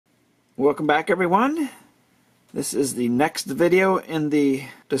Welcome back, everyone. This is the next video in the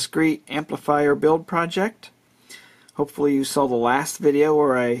Discrete amplifier build project. Hopefully you saw the last video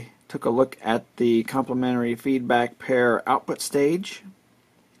where I took a look at the complementary feedback pair output stage,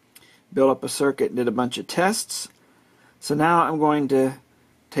 built up a circuit and did a bunch of tests. So now I'm going to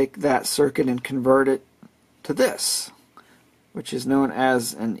take that circuit and convert it to this, which is known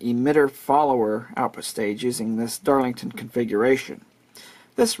as an emitter follower output stage using this Darlington configuration.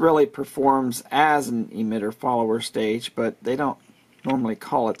 This really performs as an emitter follower stage, but they don't normally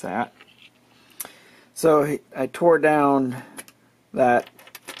call it that. So I tore down that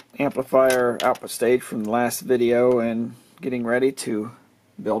amplifier output stage from the last video and getting ready to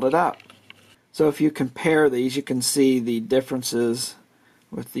build it up. So if you compare these, you can see the differences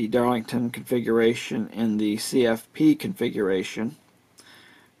with the Darlington configuration and the CFP configuration.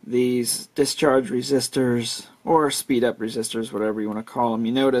 These discharge resistors, or speed up resistors, whatever you want to call them,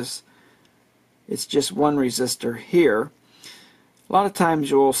 you notice it's just one resistor here. A lot of times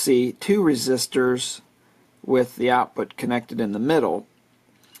you'll see two resistors with the output connected in the middle,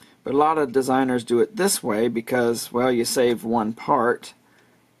 but a lot of designers do it this way because, well, you save one part,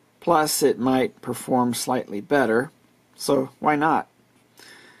 plus it might perform slightly better, so why not?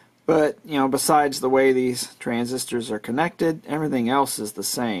 But, you know, besides the way these transistors are connected, everything else is the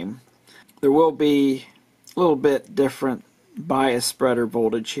same. There will be a little bit different bias spreader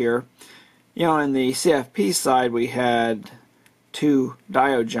voltage here. You know, in the CFP side we had two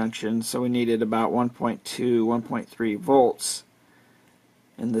diode junctions, so we needed about 1.2, 1.3 volts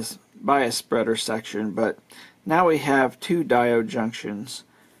in this bias spreader section, but now we have two diode junctions,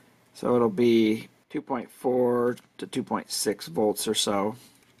 so it'll be 2.4 to 2.6 volts or so.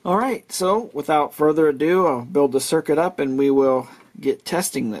 Alright, so without further ado, I'll build the circuit up and we will get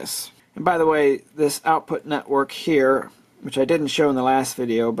testing this. And by the way, this output network here, which I didn't show in the last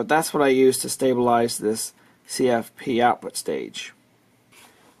video, but that's what I use to stabilize this CFP output stage.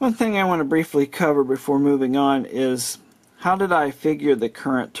 One thing I want to briefly cover before moving on is how did I figure the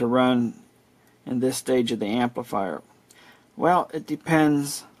current to run in this stage of the amplifier? Well, it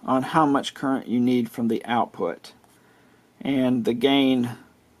depends on how much current you need from the output and the gain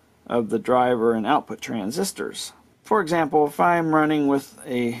of the driver and output transistors. For example, if I'm running with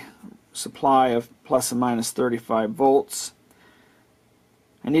a supply of plus or minus 35 volts,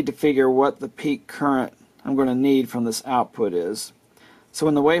 I need to figure what the peak current I'm going to need from this output is. So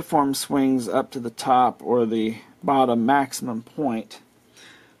when the waveform swings up to the top or the bottom maximum point,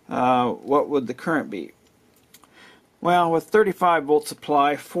 what would the current be? Well, with 35 volt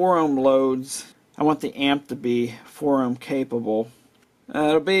supply, 4 ohm loads, I want the amp to be 4 ohm capable.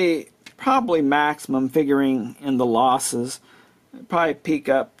 It'll be probably maximum, figuring in the losses. It'll probably peak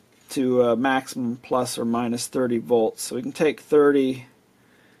up to maximum plus or minus 30 volts. So we can take 30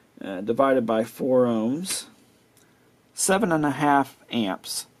 divided by 4 ohms, 7.5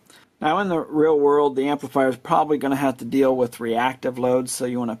 amps. Now in the real world, the amplifier is probably going to have to deal with reactive loads, so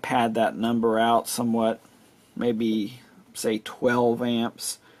you want to pad that number out somewhat, maybe say 12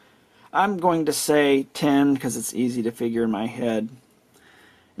 amps. I'm going to say 10 because it's easy to figure in my head.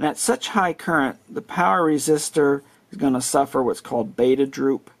 And at such high current, the power resistor is going to suffer what's called beta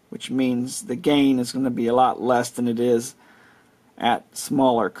droop, which means the gain is going to be a lot less than it is at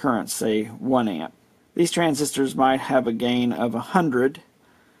smaller currents, say 1 amp. These transistors might have a gain of 100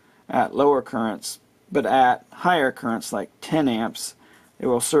 at lower currents, but at higher currents like 10 amps, it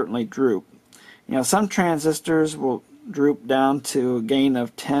will certainly droop. You know, some transistors will droop down to a gain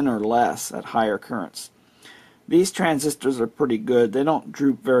of 10 or less at higher currents. These transistors are pretty good. They don't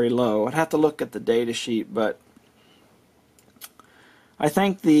droop very low. I'd have to look at the data sheet, but I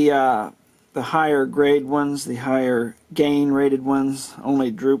think the higher grade ones, the higher gain rated ones, only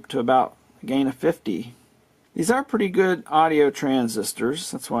droop to about a gain of 50. These are pretty good audio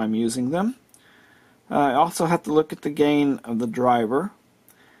transistors. That's why I'm using them. I also have to look at the gain of the driver,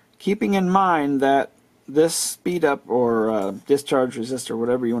 keeping in mind that this speed up or discharge resistor,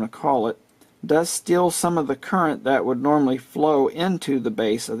 whatever you want to call it, does steal some of the current that would normally flow into the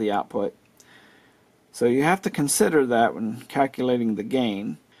base of the output. So you have to consider that when calculating the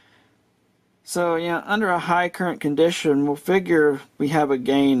gain. So yeah, under a high current condition, we'll figure we have a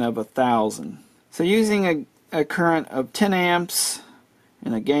gain of 1,000. So using a current of 10 amps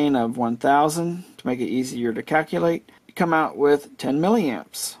and a gain of 1,000 to make it easier to calculate, you come out with 10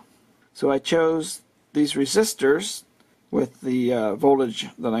 milliamps. So I chose these resistors with the voltage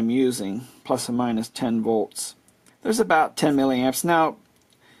that I'm using, plus or minus 10 volts. There's about 10 milliamps. Now,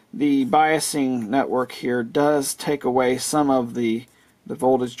 the biasing network here does take away some of the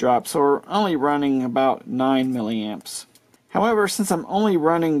voltage drop, so we're only running about 9 milliamps. However, since I'm only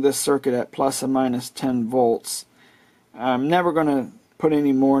running this circuit at plus or minus 10 volts, I'm never going to put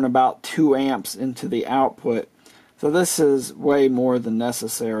any more than about 2 amps into the output. So this is way more than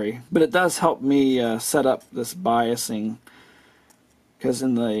necessary. But it does help me set up this biasing, because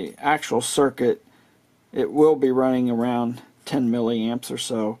in the actual circuit it will be running around 10 milliamps or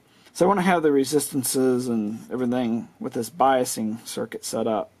so. So I want to have the resistances and everything with this biasing circuit set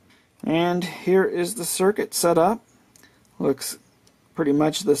up. And here is the circuit set up. Looks pretty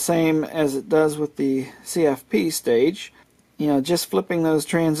much the same as it does with the CFP stage. You know, just flipping those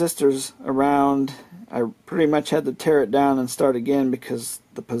transistors around, I pretty much had to tear it down and start again because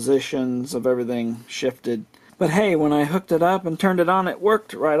the positions of everything shifted. But hey, when I hooked it up and turned it on, it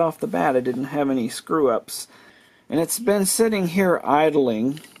worked right off the bat. I didn't have any screw-ups. And it's been sitting here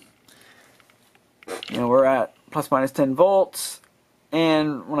idling. You know, we're at plus minus 10 volts,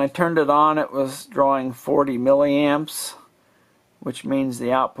 and when I turned it on, it was drawing 40 milliamps, which means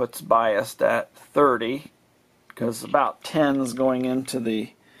the output's biased at 30, because about 10 is going into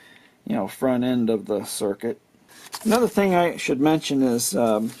the, you know, front end of the circuit. Another thing I should mention is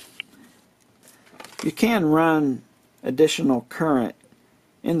you can run additional current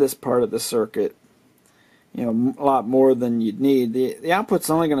in this part of the circuit, you know, a lot more than you'd need. The output's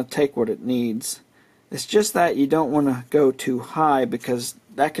only going to take what it needs. It's just that you don't want to go too high, because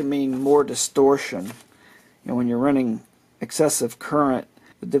that can mean more distortion. You know, when you're running excessive current,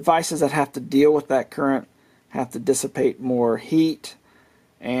 the devices that have to deal with that current have to dissipate more heat,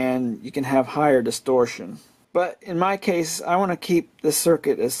 and you can have higher distortion. But in my case, I want to keep this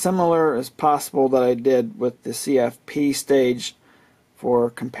circuit as similar as possible that I did with the CFP stage for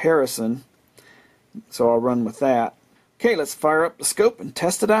comparison, so I'll run with that. Okay, let's fire up the scope and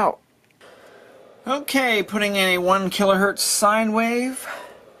test it out. Okay, putting in a 1 kilohertz sine wave.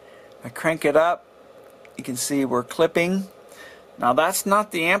 I crank it up. You can see we're clipping. Now that's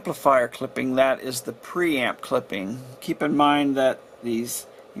not the amplifier clipping, that is the preamp clipping. Keep in mind that these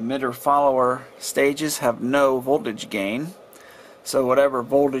emitter follower stages have no voltage gain. So whatever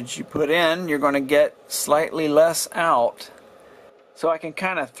voltage you put in, you're going to get slightly less out. So I can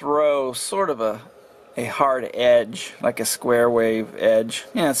kind of throw sort of a hard edge, like a square wave edge.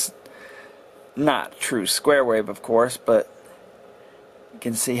 Yeah, it's not true square wave, of course, but you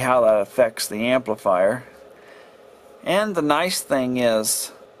can see how that affects the amplifier. And the nice thing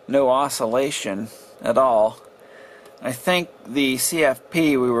is no oscillation at all. I think the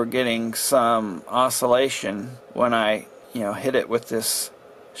CFP, we were getting some oscillation when I, you know, hit it with this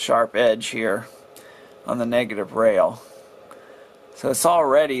sharp edge here on the negative rail. So it's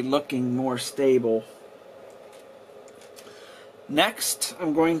already looking more stable. Next,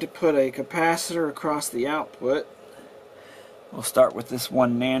 I'm going to put a capacitor across the output. We'll start with this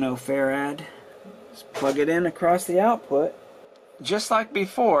 1 nanofarad. Just plug it in across the output. Just like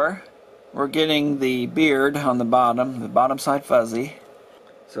before, we're getting the beard on the bottom side fuzzy.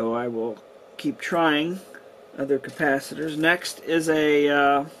 So I will keep trying other capacitors. Next is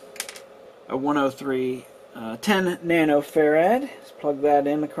a 103 10 nanofarad. Let's plug that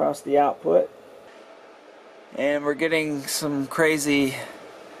in across the output. And we're getting some crazy,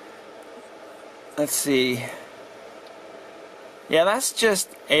 let's see, yeah, that's just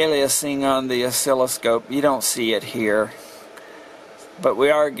aliasing on the oscilloscope. You don't see it here, but we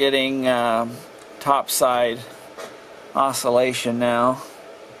are getting topside oscillation now.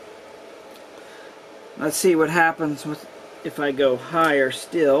 Let's see what happens if I go higher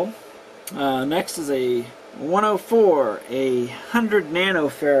still. Next is a 104, a 100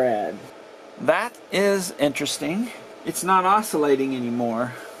 nanofarad. That is interesting. It's not oscillating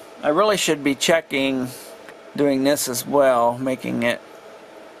anymore. I really should be checking doing this as well, making it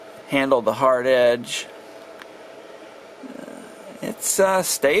handle the hard edge. It's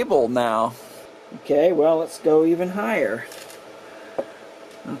stable now. Okay, well, let's go even higher.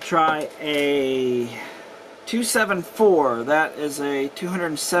 I'll try a 274. That is a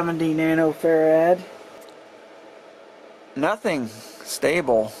 270 nanofarad. Nothing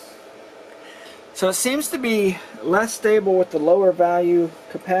stable. So it seems to be less stable with the lower value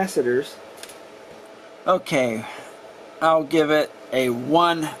capacitors. Okay, I'll give it a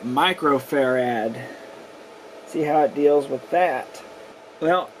 1 microfarad. See how it deals with that.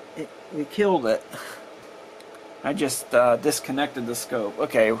 Well, we killed it. I just disconnected the scope.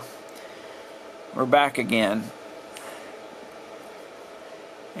 Okay, we're back again.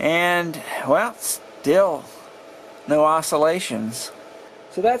 And, well, still no oscillations.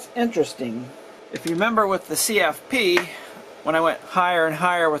 So that's interesting. If you remember with the CFP, when I went higher and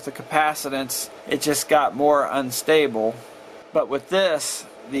higher with the capacitance, it just got more unstable. But with this,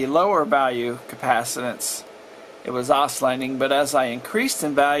 the lower value capacitance it was oscillating, but as I increased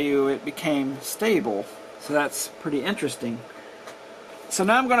in value it became stable. So that's pretty interesting. So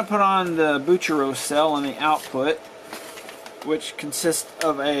now I'm going to put on the Buchero cell on the output, which consists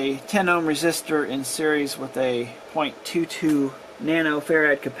of a 10 ohm resistor in series with a 0.22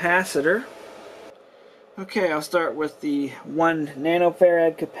 nanofarad capacitor. Okay, I'll start with the 1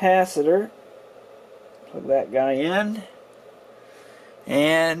 nanofarad capacitor. Plug that guy in.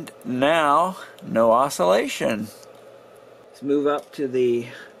 And now, no oscillation. Let's move up to the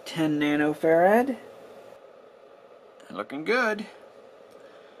 10 nanofarad. Looking good.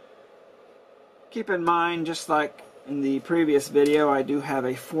 Keep in mind, just like in the previous video, I do have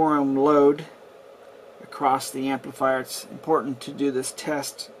a 4 ohm load across the amplifier. It's important to do this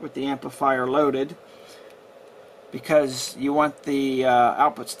test with the amplifier loaded, because you want the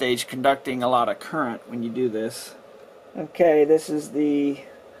output stage conducting a lot of current when you do this. Okay, this is the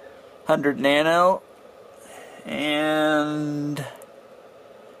 100 nano, and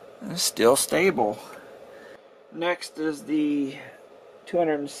it's still stable. Next is the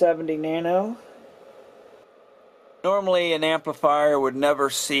 270 nano. Normally an amplifier would never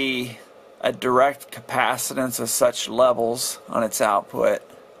see a direct capacitance of such levels on its output.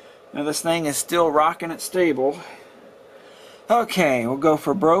 Now this thing is still rocking it stable. Okay, we'll go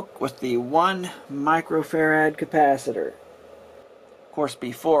for broke with the 1 microfarad capacitor. Of course,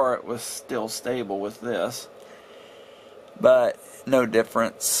 before it was still stable with this, but no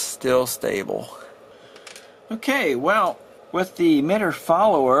difference, still stable. Okay, well, with the emitter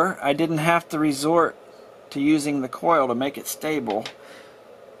follower, I didn't have to resort to using the coil to make it stable.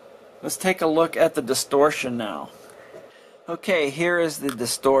 Let's take a look at the distortion now. Okay, here is the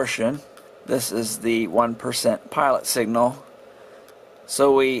distortion. This is the 1% pilot signal.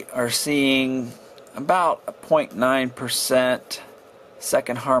 So we are seeing about a 0.9%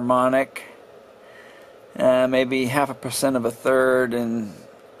 second harmonic, maybe 0.5% of a third, and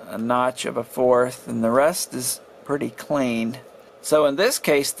a notch of a fourth, and the rest is pretty clean. So in this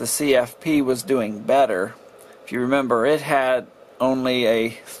case the CFP was doing better. If you remember, it had only a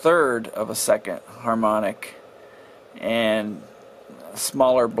third of a second harmonic and a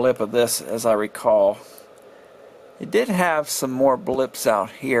smaller blip of this, as I recall. It did have some more blips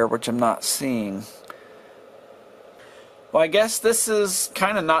out here, which I'm not seeing. Well, I guess this is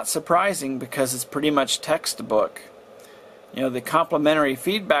kind of not surprising because it's pretty much textbook. You know, the complementary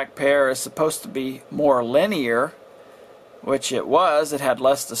feedback pair is supposed to be more linear, which it was. It had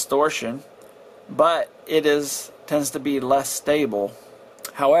less distortion, but it tends to be less stable.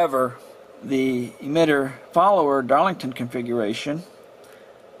 However, the emitter follower Darlington configuration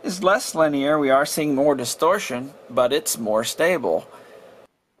is less linear. We are seeing more distortion, but it's more stable.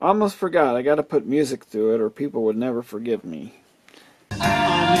 Almost forgot, I gotta put music through it or people would never forgive me.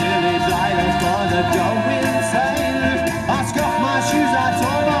 I nearly died for the dog insane. I scuffed my shoes, I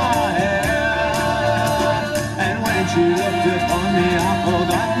tore my hair. And when she looked upon me, I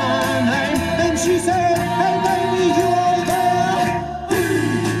forgot my name. Then she said, "Hey baby, you are there."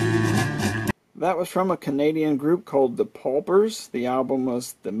 That was from a Canadian group called the Pulpers. The album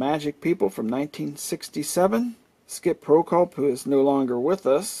was The Magic People from 1967. Skip Prokop, who is no longer with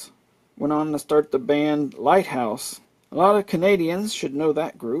us, went on to start the band Lighthouse. A lot of Canadians should know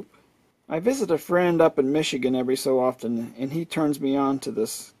that group. I visit a friend up in Michigan every so often, and he turns me on to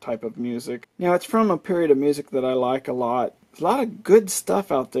this type of music. Now, it's from a period of music that I like a lot. There's a lot of good stuff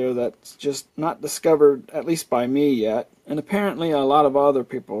out there that's just not discovered, at least by me yet. And apparently a lot of other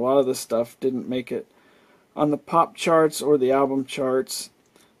people, a lot of this stuff didn't make it on the pop charts or the album charts,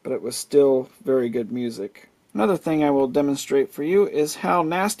 but it was still very good music. Another thing I will demonstrate for you is how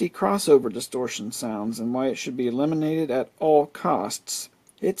nasty crossover distortion sounds and why it should be eliminated at all costs.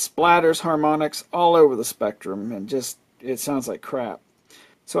 It splatters harmonics all over the spectrum and it sounds like crap.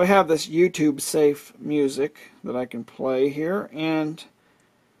 So I have this YouTube safe music that I can play here, and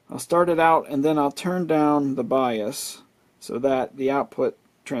I'll start it out and then I'll turn down the bias so that the output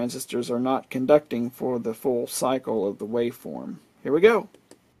transistors are not conducting for the full cycle of the waveform. Here we go.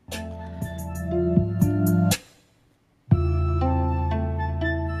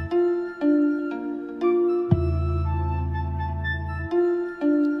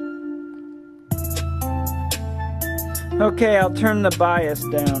 Okay, I'll turn the bias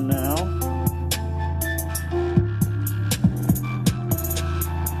down now.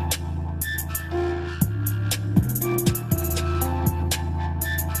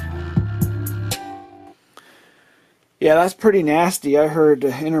 Yeah, that's pretty nasty. I heard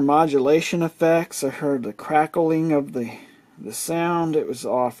intermodulation effects. I heard the crackling of the sound. It was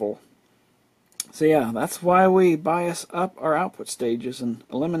awful. So yeah, that's why we bias up our output stages and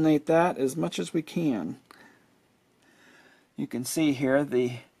eliminate that as much as we can. You can see here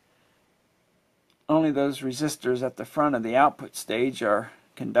only those resistors at the front of the output stage are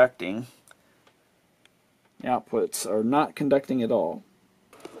conducting. The outputs are not conducting at all.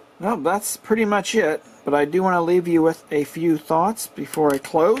 Well, that's pretty much it, but I do want to leave you with a few thoughts before I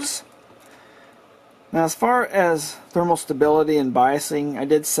close. Now, as far as thermal stability and biasing, I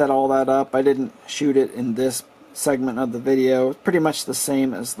did set all that up. I didn't shoot it in this segment of the video. It's pretty much the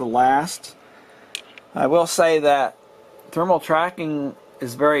same as the last. I will say that thermal tracking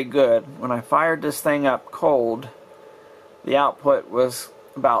is very good. When I fired this thing up cold, the output was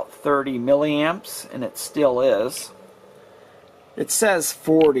about 30 milliamps, and it still is. It says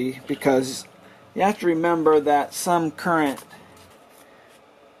 40 because you have to remember that some current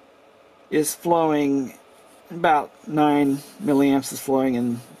is flowing, about 9 milliamps is flowing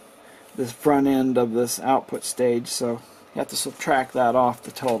in the front end of this output stage, so you have to subtract that off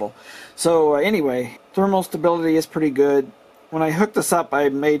the total. So anyway, thermal stability is pretty good. When I hooked this up, I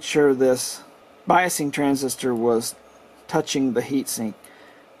made sure this biasing transistor was touching the heatsink.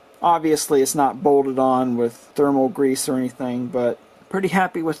 Obviously it's not bolted on with thermal grease or anything, but pretty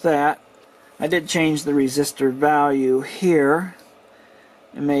happy with that. I did change the resistor value here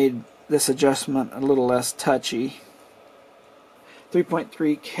and made this adjustment a little less touchy.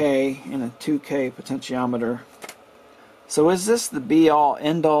 3.3K and a 2K potentiometer. So is this the be-all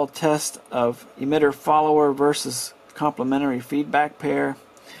end-all test of emitter follower versus complementary feedback pair?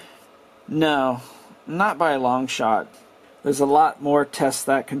 No, not by a long shot. There's a lot more tests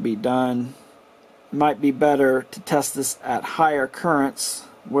that can be done. It might be better to test this at higher currents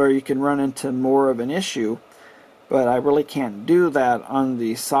where you can run into more of an issue, but I really can't do that on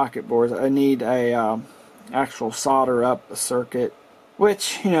the socket boards. I need a actual solder up a circuit,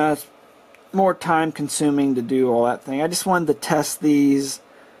 which, you know, it's more time consuming to do all that thing. I just wanted to test these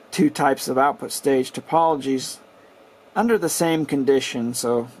two types of output stage topologies under the same condition,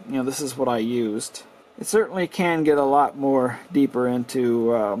 so you know, this is what I used. It certainly can get a lot more deeper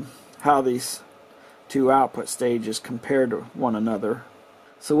into how these two output stages compare to one another.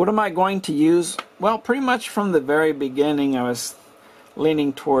 So what am I going to use? Well, pretty much from the very beginning I was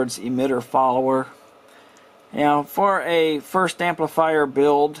leaning towards emitter follower. You know, for a first amplifier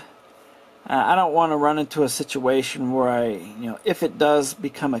build, I don't want to run into a situation where if it does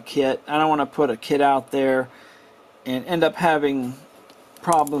become a kit, I don't want to put a kit out there and end up having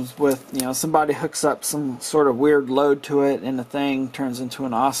problems with, somebody hooks up some sort of weird load to it and the thing turns into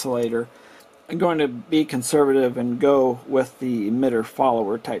an oscillator. I'm going to be conservative and go with the emitter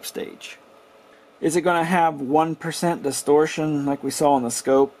follower type stage. Is it going to have 1% distortion like we saw in the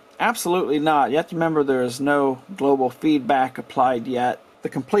scope? Absolutely not. You have to remember there is no global feedback applied yet. The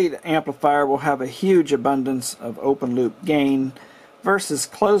complete amplifier will have a huge abundance of open loop gain versus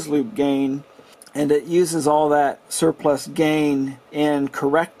closed loop gain, and it uses all that surplus gain in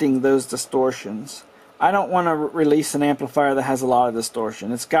correcting those distortions. I don't want to release an amplifier that has a lot of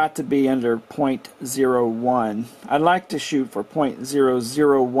distortion. It's got to be under 0.01. I'd like to shoot for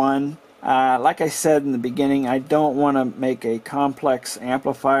 0.001. Like I said in the beginning, I don't want to make a complex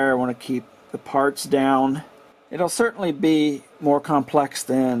amplifier. I want to keep the parts down. It'll certainly be more complex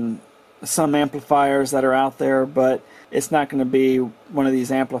than some amplifiers that are out there, but it's not going to be one of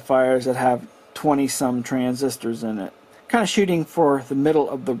these amplifiers that have 20-some transistors in it. Kind of shooting for the middle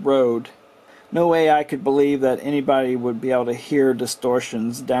of the road. No way I could believe that anybody would be able to hear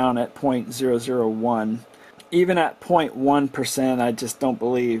distortions down at 0.001. Even at 0.1%, I just don't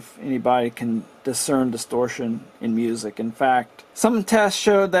believe anybody can discern distortion in music. In fact, some tests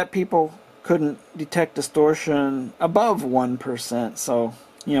showed that people couldn't detect distortion above 1%, so,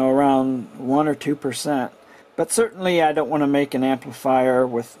 around 1 or 2%. But certainly I don't want to make an amplifier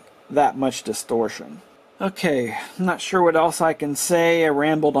with that much distortion. Okay, I'm not sure what else I can say. I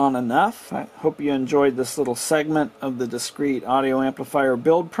rambled on enough. I hope you enjoyed this little segment of the Discrete audio amplifier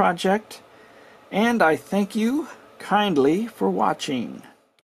build project. And I thank you kindly for watching.